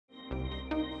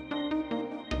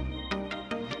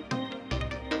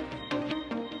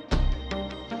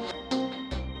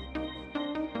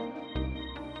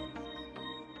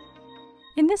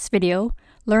In this video,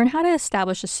 learn how to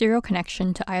establish a serial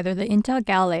connection to either the Intel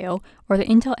Galileo or the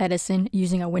Intel Edison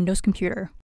using a Windows computer.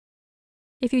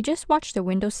 If you just watched the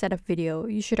Windows setup video,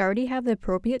 you should already have the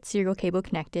appropriate serial cable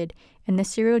connected and the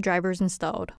serial drivers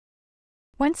installed.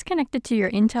 Once connected to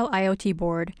your Intel IoT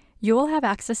board, you will have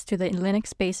access to the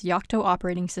Linux-based Yocto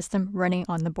operating system running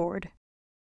on the board.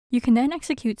 You can then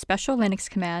execute special Linux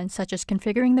commands such as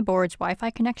configuring the board's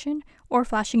Wi-Fi connection or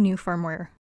flashing new firmware.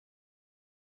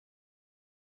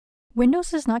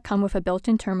 Windows does not come with a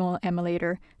built-in terminal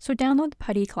emulator, so download the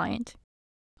PuTTY client.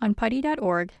 On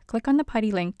putty.org, click on the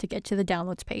PuTTY link to get to the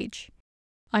downloads page.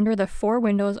 Under the For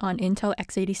Windows on Intel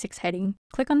x86 heading,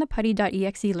 click on the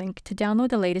putty.exe link to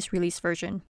download the latest release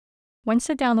version. Once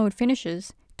the download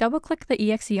finishes, double-click the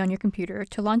exe on your computer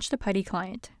to launch the PuTTY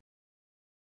client.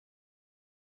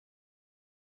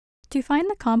 To find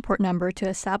the COM port number to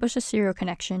establish a serial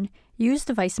connection, use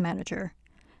Device Manager.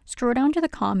 Scroll down to the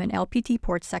COM and LPT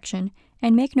ports section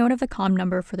and make note of the COM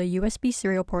number for the USB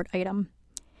serial port item.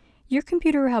 Your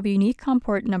computer will have unique COM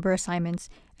port number assignments,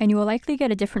 and you will likely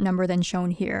get a different number than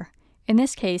shown here. In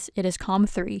this case, it is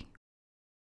COM3.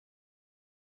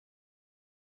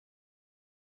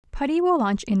 PuTTY will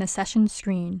launch in the Session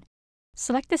screen.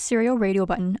 Select the Serial Radio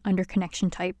button under Connection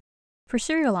Type. For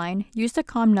serial line, use the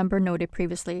COM number noted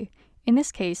previously. In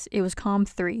this case, it was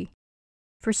COM3.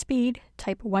 For speed,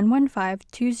 type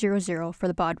 115200 for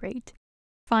the baud rate.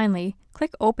 Finally,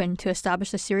 click Open to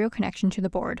establish the serial connection to the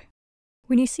board.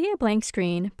 When you see a blank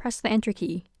screen, press the Enter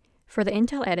key. For the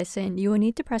Intel Edison, you will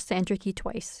need to press the Enter key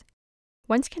twice.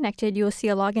 Once connected, you will see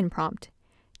a login prompt.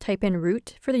 Type in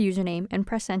root for the username and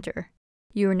press Enter.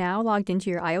 You are now logged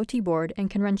into your IoT board and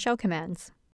can run shell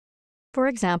commands. For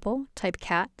example, type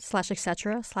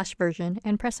cat/etc/version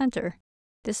and press Enter.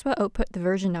 This will output the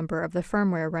version number of the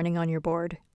firmware running on your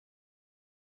board.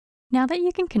 Now that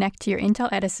you can connect to your Intel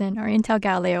Edison or Intel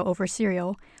Galileo over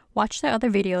serial, watch the other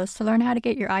videos to learn how to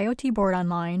get your IoT board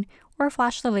online or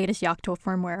flash the latest Yocto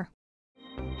firmware.